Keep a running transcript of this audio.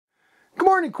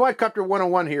morning, Quadcopter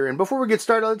 101 here, and before we get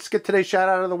started, let's get today's shout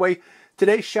out of the way.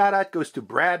 Today's shout out goes to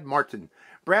Brad Martin.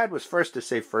 Brad was first to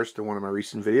say first in one of my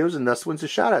recent videos, and thus wins a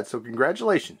shout out, so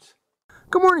congratulations.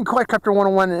 Good morning, Quadcopter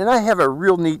 101, and I have a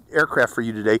real neat aircraft for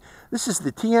you today. This is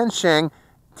the Tian Sheng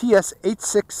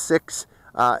TS866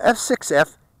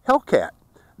 F6F Hellcat.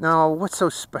 Now, what's so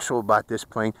special about this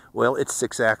plane? Well, it's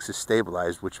 6-axis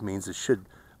stabilized, which means it should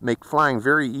make flying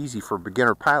very easy for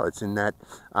beginner pilots in that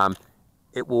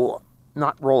it will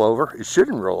not roll over. It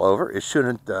shouldn't roll over. It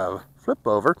shouldn't flip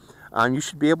over. You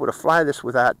should be able to fly this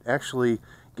without actually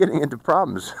getting into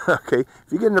problems. Okay, if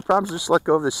you get into problems, just let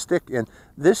go of the stick, and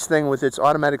this thing with its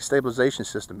automatic stabilization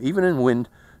system, even in wind,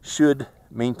 should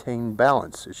maintain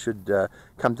balance. It should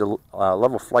come to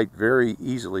level flight very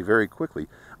easily, very quickly.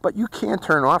 But you can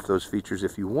turn off those features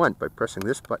if you want by pressing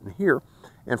this button here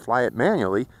and fly it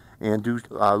manually and do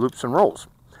loops and rolls.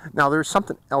 Now, there's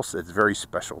something else that's very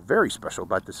special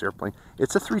about this airplane.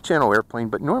 It's a 3-channel airplane,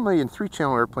 but normally in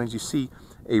 3-channel airplanes you see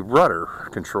a rudder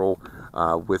control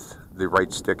with the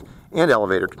right stick and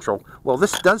elevator control. Well,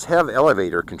 this does have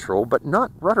elevator control, but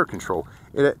not rudder control.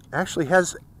 It actually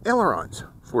has ailerons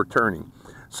for turning.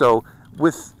 So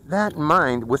with that in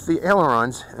mind, with the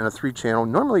ailerons and a 3-channel,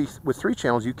 normally with 3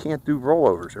 channels you can't do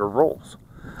rollovers or rolls.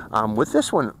 With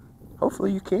this one,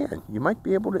 hopefully you can. You might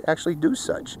be able to actually do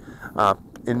such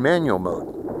in manual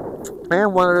mode.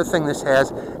 And one other thing this has,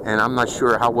 and I'm not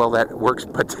sure how well that works,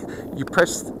 but you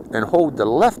press and hold the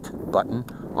left button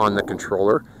on the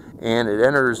controller and it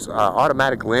enters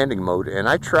automatic landing mode. And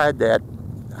I tried that.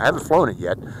 I haven't flown it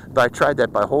yet, but I tried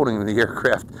that by holding the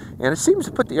aircraft, and it seems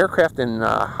to put the aircraft in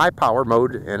high power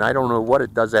mode, and I don't know what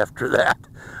it does after that.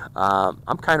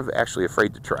 I'm kind of actually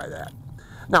afraid to try that.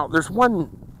 Now, there's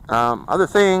one other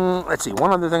thing. Let's see,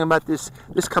 one other thing about this.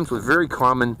 This comes with very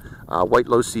common white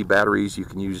low C batteries. You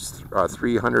can use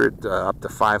 300 up to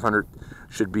 500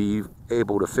 should be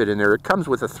able to fit in there. It comes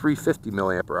with a 350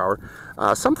 milliampere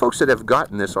hour. Some folks that have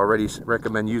gotten this already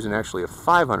recommend using actually a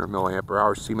 500 milliampere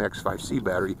hour C-Max 5C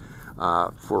battery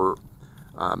for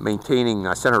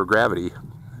maintaining center of gravity.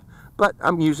 But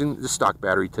I'm using the stock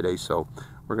battery today, so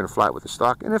we're going to fly it with the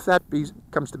stock. And if that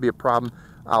comes to be a problem,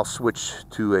 I'll switch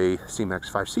to a C-Max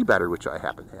 5C battery, which I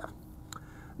happen to have.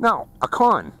 Now, a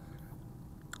con,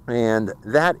 and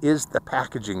that is the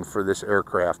packaging for this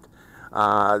aircraft.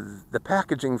 The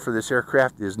packaging for this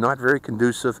aircraft is not very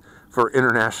conducive for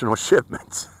international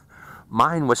shipments.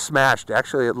 Mine was smashed.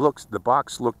 Actually, the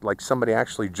box looked like somebody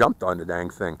actually jumped on the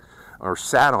dang thing or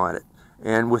sat on it.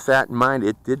 And with that in mind,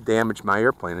 it did damage my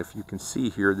airplane. If you can see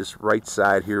here, this right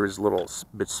side here is a little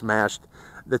bit smashed.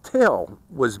 The tail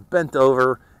was bent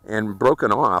over and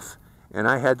broken off, and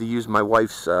I had to use my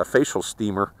wife's facial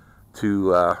steamer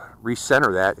to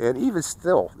recenter that. And even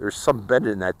still, there's some bend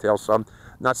in that tail, so I'm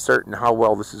not certain how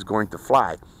well this is going to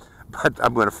fly. But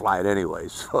I'm going to fly it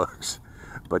anyways, folks.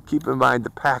 But keep in mind,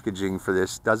 the packaging for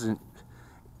this doesn't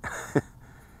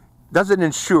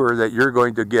ensure that you're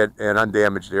going to get an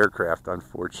undamaged aircraft,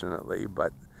 unfortunately.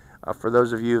 But for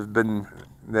those of you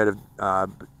that have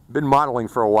been modeling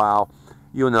for a while,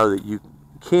 you'll know that you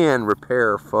can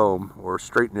repair foam or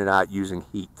straighten it out using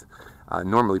heat.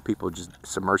 Normally, people just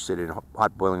submerge it in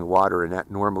hot boiling water, and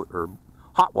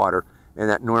hot water, and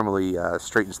that normally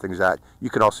straightens things out. You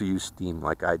could also use steam,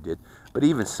 like I did. But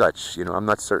even such, I'm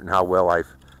not certain how well I've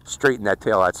straightened that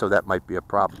tail out, so that might be a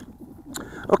problem.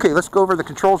 Okay, let's go over the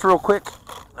controls real quick.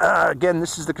 Again,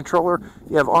 this is the controller.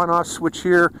 You have on-off switch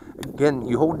here. Again,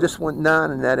 you hold this one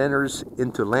down and that enters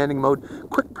into landing mode.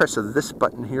 Quick press of this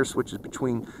button here switches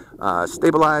between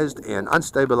stabilized and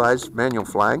unstabilized manual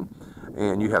flying.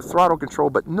 And you have throttle control,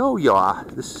 but no yaw.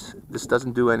 This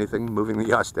doesn't do anything, moving the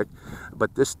yaw stick.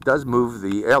 But this does move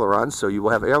the aileron, so you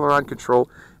will have aileron control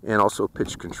and also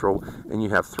pitch control. And you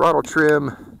have throttle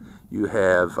trim, you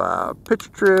have pitch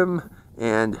trim,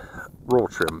 and roll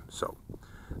trim. So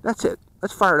that's it.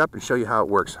 Let's fire it up and show you how it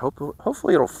works.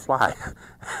 Hopefully it'll fly.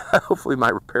 Hopefully my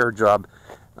repair job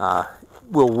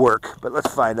will work, but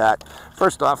let's find out.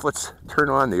 First off, let's turn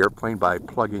on the airplane by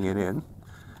plugging it in.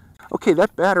 Okay,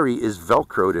 that battery is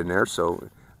Velcroed in there, so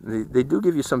they do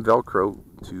give you some Velcro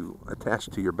to attach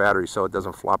to your battery so it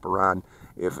doesn't flop around.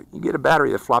 If you get a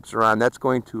battery that flops around, that's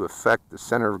going to affect the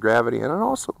center of gravity, and it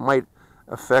also might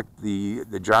affect the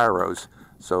gyros.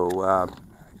 So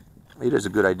it is a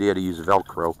good idea to use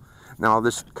Velcro. Now,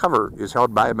 this cover is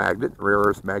held by a magnet, rare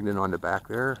earth magnet on the back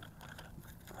there.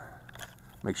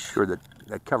 Make sure that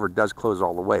that cover does close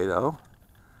all the way, though.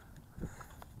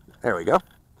 There we go.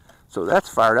 So that's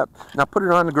fired up. Now put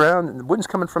it on the ground, and the wind's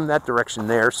coming from that direction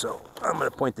there, so I'm going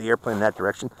to point the airplane in that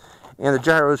direction. And the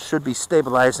gyros should be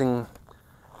stabilizing,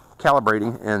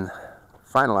 calibrating, and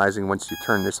finalizing once you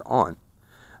turn this on.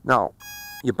 Now,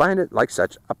 you bind it like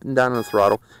such, up and down on the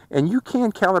throttle, and you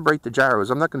can calibrate the gyros.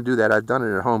 I'm not going to do that. I've done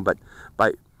it at home, but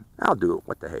I'll do it.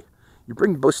 What the hey? You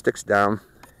bring both sticks down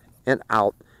and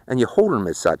out, and you hold them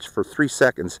as such for 3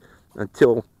 seconds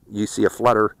until you see a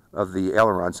flutter of the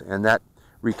ailerons, and that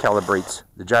recalibrates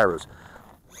the gyros.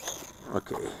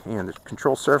 Okay, and the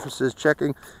control surfaces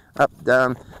checking, up,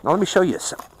 down. Now let me show you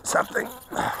something.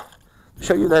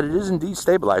 Show you that it is indeed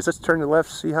stabilized. Let's turn to the left,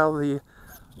 see how the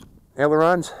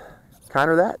ailerons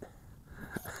counter that.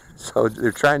 So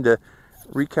they're trying to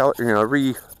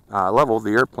level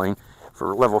the airplane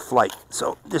for level flight.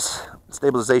 So this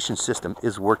stabilization system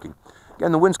is working.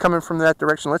 Again, the wind's coming from that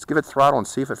direction. Let's give it throttle and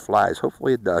see if it flies.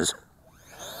 Hopefully it does.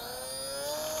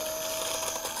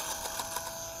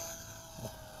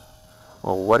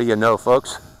 Well, what do you know,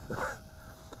 folks?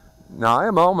 Now I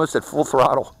am almost at full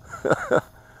throttle.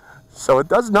 So it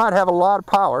does not have a lot of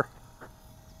power.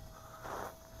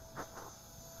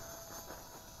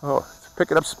 Oh, it's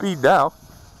picking up speed now.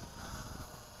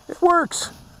 It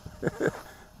works.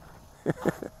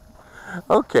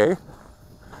 Okay.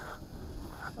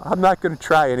 I'm not going to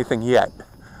try anything yet.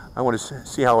 I want to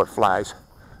see how it flies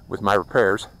with my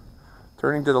repairs.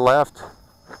 Turning to the left.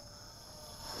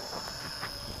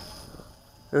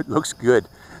 It looks good.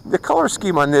 The color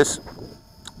scheme on this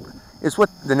is what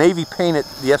the Navy painted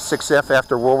the F6F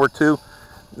after World War II.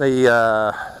 They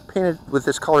painted with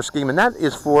this color scheme, and that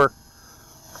is for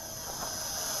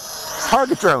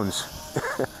target drones.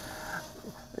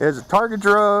 As a target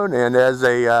drone and as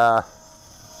a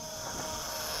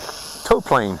tow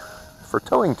plane for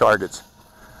towing targets.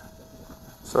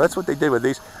 So that's what they did with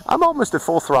these. I'm almost at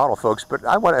full throttle, folks, but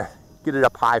I want to get it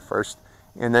up high first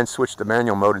and then switch to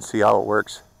manual mode and see how it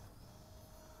works.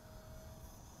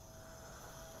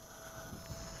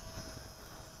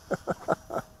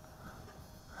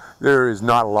 There is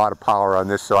not a lot of power on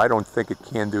this, so I don't think it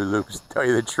can do loops, to tell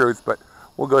you the truth, but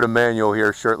we'll go to manual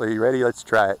here shortly. You ready? Let's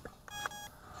try it.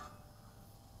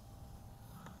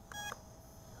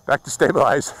 Back to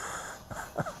stabilize.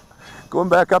 Going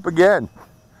back up again.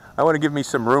 I want to give me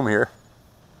some room here.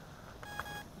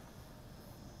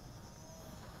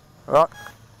 Oh,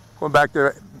 going back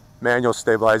to manual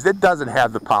stabilized. It doesn't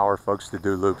have the power, folks, to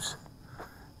do loops.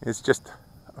 It's just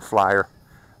a flyer.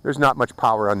 There's not much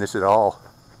power on this at all.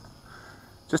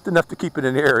 Just enough to keep it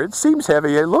in the air. It seems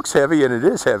heavy, it looks heavy, and it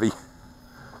is heavy.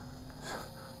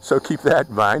 So keep that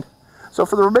in mind. So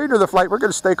for the remainder of the flight, we're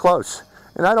going to stay close.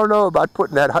 And I don't know about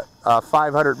putting that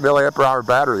 500 milliamp hour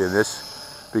battery in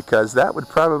this, because that would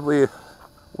probably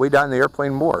weigh down the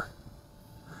airplane more.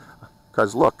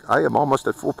 Because look, I am almost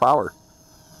at full power.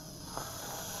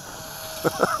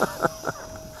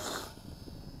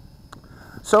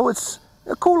 So it's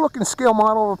a cool looking scale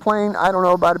model of a plane. I don't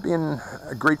know about it being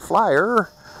a great flyer,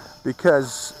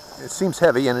 because it seems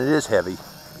heavy, and it is heavy.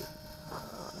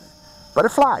 But it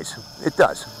flies. It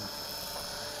does.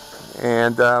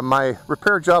 And my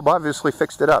repair job obviously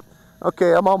fixed it up.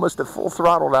 Okay, I'm almost at full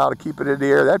throttle now to keep it in the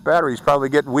air. That battery's probably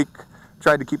getting weak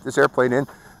trying to keep this airplane in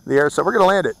the air, so we're going to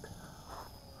land it.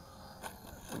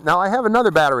 Now I have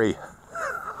another battery.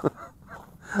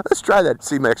 Let's try that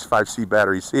CMAX 5C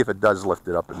battery, see if it does lift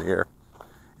it up in the air.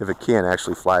 If it can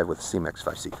actually fly with the CMAX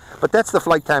 5C. But that's the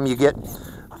flight time you get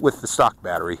with the stock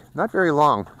battery. Not very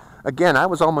long. Again, I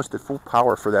was almost at full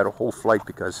power for that whole flight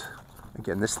because,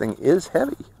 again, this thing is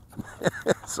heavy.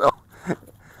 So,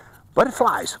 but it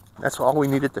flies. That's all we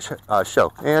needed to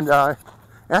show. And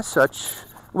as such,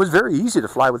 it was very easy to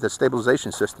fly with the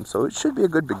stabilization system, so it should be a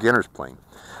good beginner's plane.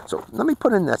 So let me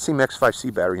put in that CMAX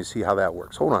 5C battery and see how that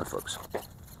works. Hold on, folks.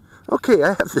 Okay, I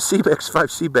have the CMAX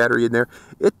 5C battery in there.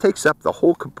 It takes up the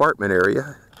whole compartment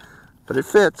area, but it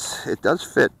fits. It does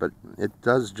fit, but it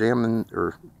does jam in,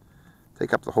 or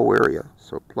take up the whole area.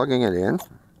 So plugging it in.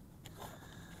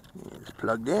 It's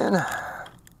plugged in.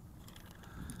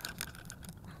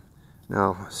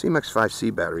 Now, CMAX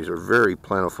 5C batteries are very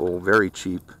plentiful, very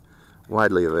cheap,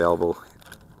 widely available.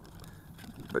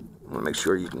 But I want to make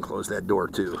sure you can close that door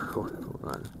too. Hold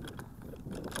on.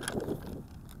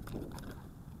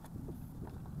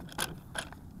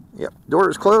 Yep, door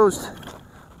is closed.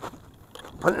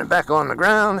 Putting it back on the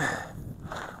ground.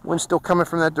 Wind's still coming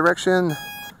from that direction.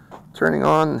 Turning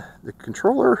on the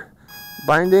controller.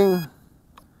 Binding.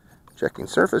 Checking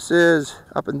surfaces.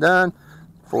 Up and down.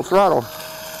 Full throttle.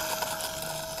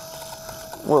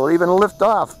 Will it even lift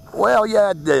off? Well,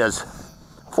 yeah, it does.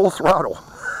 Full throttle.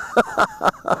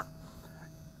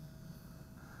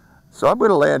 So I'm going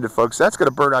to land it, folks. That's going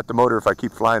to burn out the motor if I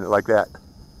keep flying it like that.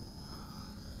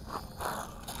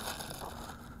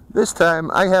 This time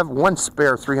I have one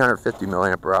spare 350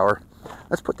 milliampere hour.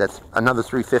 let's put that another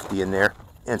 350 in there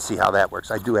and see how that works.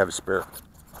 I do have a spare.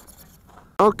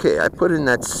 Okay, I put in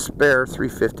that spare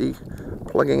 350,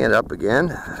 plugging it up again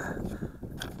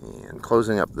and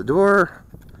closing up the door.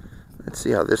 Let's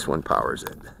see how this one powers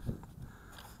it.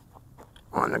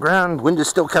 On the ground, wind is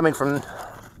still coming from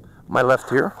my left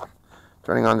here.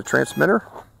 Turning on the transmitter,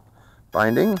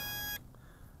 binding,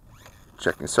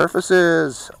 checking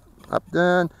surfaces, up,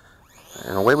 down,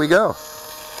 and away we go.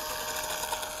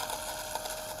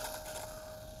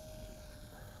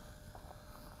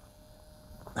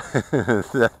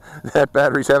 that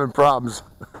battery's having problems.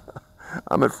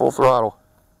 I'm at full throttle.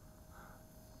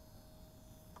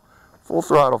 Full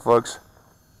throttle, folks.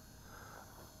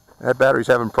 That battery's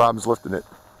having problems lifting it.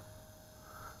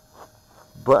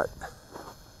 But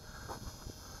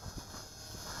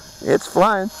it's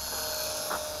flying.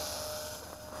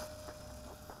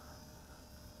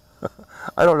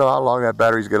 I don't know how long that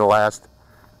battery's going to last.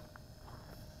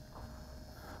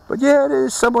 But yeah, it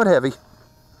is somewhat heavy.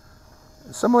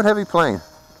 Somewhat heavy plane.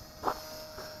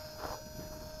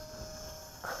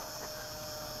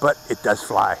 But it does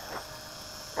fly.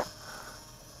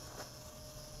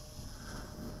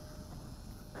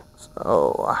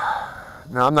 So,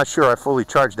 now I'm not sure I fully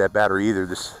charged that battery either.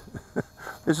 This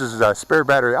is a spare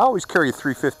battery. I always carry a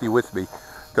 350 with me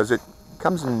because it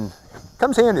comes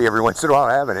handy every once in a while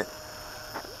having it.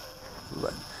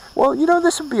 But, well, you know,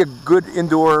 this would be a good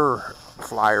indoor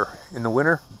flyer in the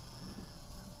winter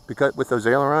because with those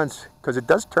ailerons, because it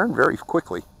does turn very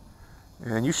quickly,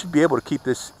 and you should be able to keep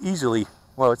this easily.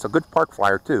 Well, it's a good park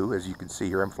flyer too, as you can see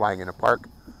here. I'm flying in a park,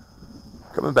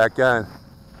 coming back down.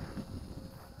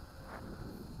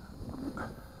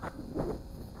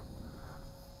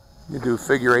 You do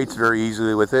figure eights very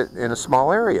easily with it in a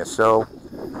small area. So,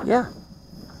 yeah,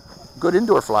 good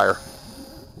indoor flyer.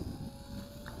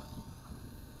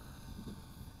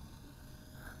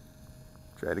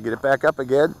 Try to get it back up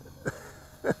again.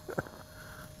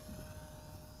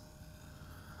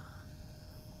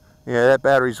 Yeah, that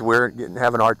battery's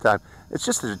having a hard time. It's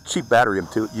just a cheap battery I'm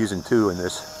using too in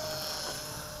this.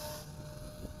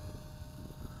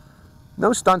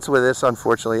 No stunts with this,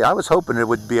 unfortunately. I was hoping it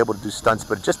would be able to do stunts,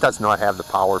 but it just does not have the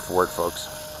power for it, folks.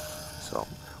 So,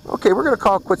 okay, we're going to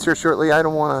call it quits here shortly. I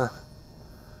don't want to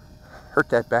hurt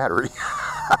that battery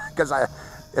because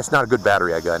it's not a good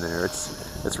battery I got in there.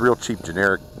 It's real cheap,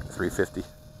 generic 350.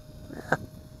 Yeah.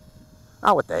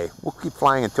 Oh, what the hey. We'll keep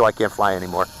flying until I can't fly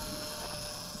anymore.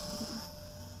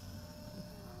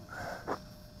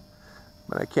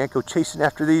 But I can't go chasing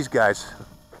after these guys.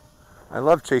 I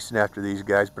love chasing after these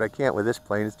guys, but I can't with this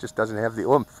plane. It just doesn't have the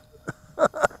oomph.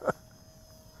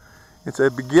 It's a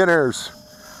beginner's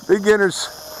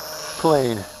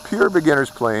plane, pure beginner's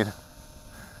plane.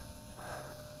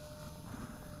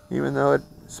 Even though it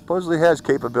supposedly has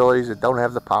capabilities, it don't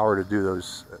have the power to do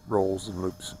those rolls and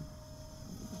loops.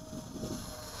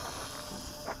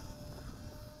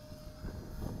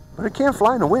 But it can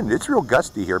fly in the wind. It's real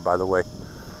gusty here, by the way.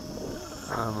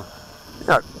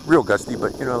 Not real gusty,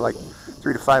 but you know, like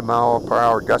 3 to 5 mile per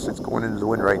hour gusts. It's going into the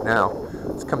wind right now.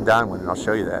 Let's come downwind and I'll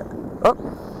show you that. Oh,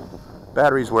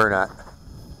 battery's wearing out.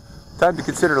 Time to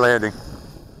consider landing.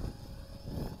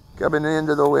 Coming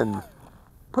into the wind.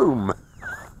 Boom.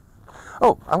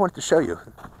 Oh, I wanted to show you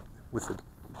with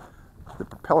the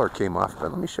propeller came off, but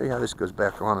let me show you how this goes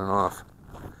back on and off.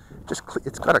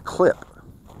 It's got a clip.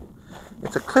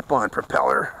 It's a clip-on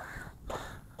propeller.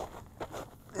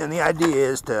 And the idea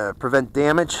is to prevent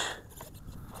damage.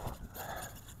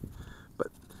 But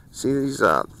see these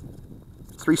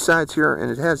 3 sides here, and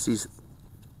it has these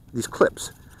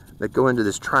clips that go into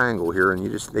this triangle here, and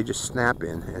they just snap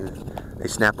in, and they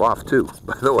snap off too,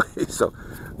 by the way. So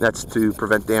that's to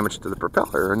prevent damage to the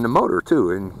propeller and the motor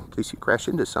too. In case you crash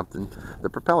into something, the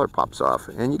propeller pops off,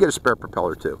 and you get a spare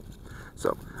propeller too.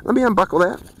 So let me unbuckle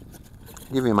that.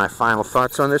 Give you my final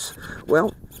thoughts on this.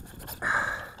 Well,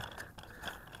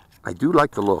 I do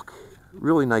like the look,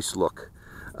 really nice look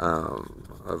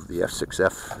of the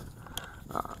F6F,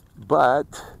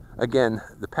 but again,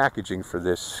 the packaging for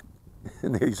this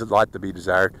leaves a lot to be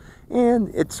desired,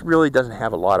 and it really doesn't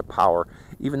have a lot of power,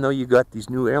 even though you got these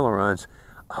new ailerons.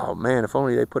 Oh man, if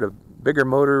only they put a bigger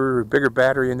motor, bigger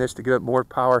battery in this to give it more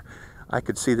power, I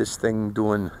could see this thing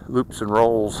doing loops and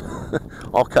rolls,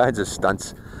 all kinds of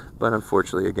stunts. But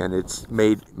unfortunately, again, it's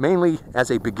made mainly as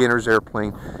a beginner's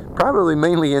airplane, probably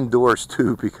mainly indoors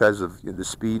too, because of the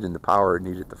speed and the power it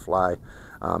needed to fly.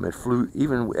 It flew,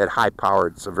 even at high power,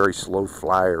 it's a very slow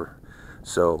flyer.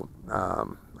 So,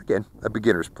 again, a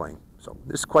beginner's plane. So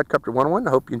this is Quadcopter 101. I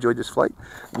hope you enjoyed this flight.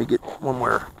 Let me get one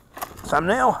more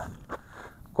thumbnail.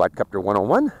 Quadcopter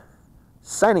 101,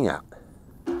 signing out.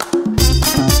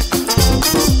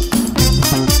 Bye.